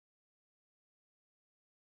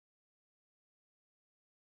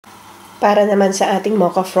Para naman sa ating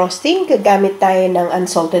mocha frosting, gagamit tayo ng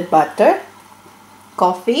unsalted butter,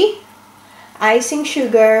 coffee, icing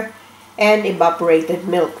sugar, and evaporated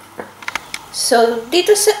milk. So,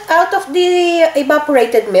 dito sa out of the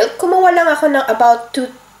evaporated milk, kumuha lang ako ng about 2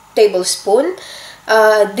 tablespoon.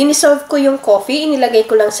 Dinisolve ko yung coffee, inilagay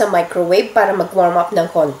ko lang sa microwave para mag-warm up ng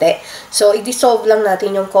konti. So, i-dissolve lang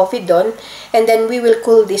natin yung coffee doon, and then we will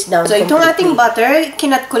cool this down completely. So, itong ating butter,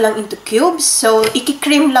 kinat ko lang into cubes. So,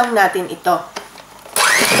 iki-cream lang natin ito.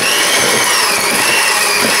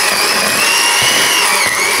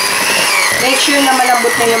 Make sure na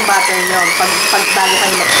malambot na yung butter nyo pag bago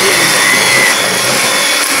kayo mag-cream.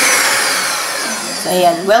 So,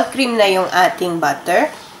 ayan. Well cream na yung ating butter.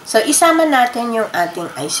 So, isama natin yung ating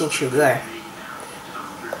icing sugar.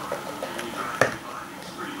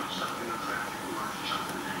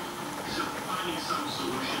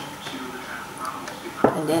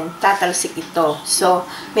 And then, tatalsik ito. So,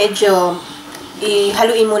 medyo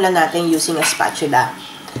ihaluin muna natin using a spatula.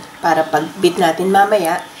 Para pag beat natin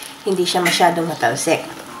mamaya, hindi siya masyadong matalsik.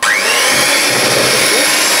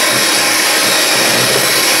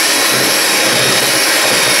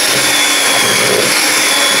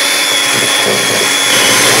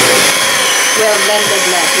 Well blended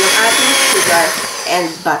na yung ating sugar and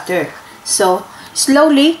butter. So,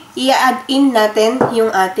 slowly, i-add in natin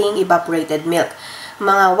yung ating evaporated milk.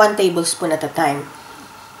 Mga 1 tablespoon at a time.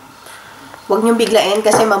 Huwag niyong biglain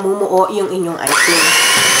kasi mamumuo yung inyong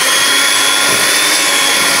icing.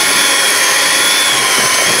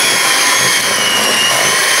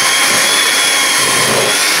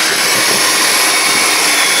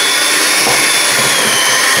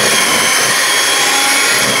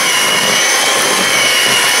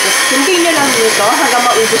 Continue lang dito hanggang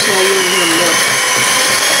maubos na yung milk.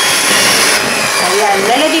 Ayan,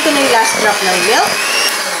 nalagay ko na yung last drop ng milk.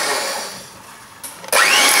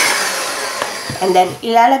 And then,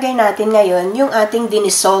 ilalagay natin ngayon yung ating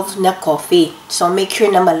dinisolve na coffee. So, make sure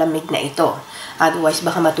na malamig na ito. Otherwise,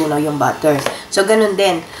 baka matunaw yung butter. So, ganun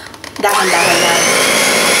din. Dahan-dahan na.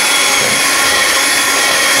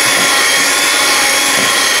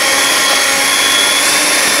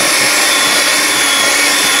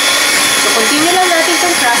 Continue lang natin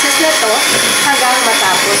itong process na to hanggang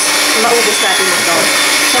matapos maubos natin ito.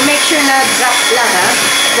 So, make sure na drop lang ha.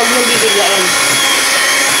 Huwag nyo bibiglain.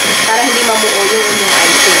 Para hindi mamuo yung inyong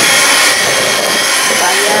icing. So,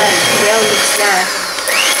 ayan. Well mixed na.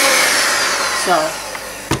 So,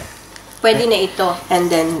 pwede na ito. And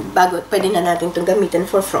then, pwede na natin itong gamitin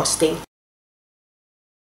for frosting.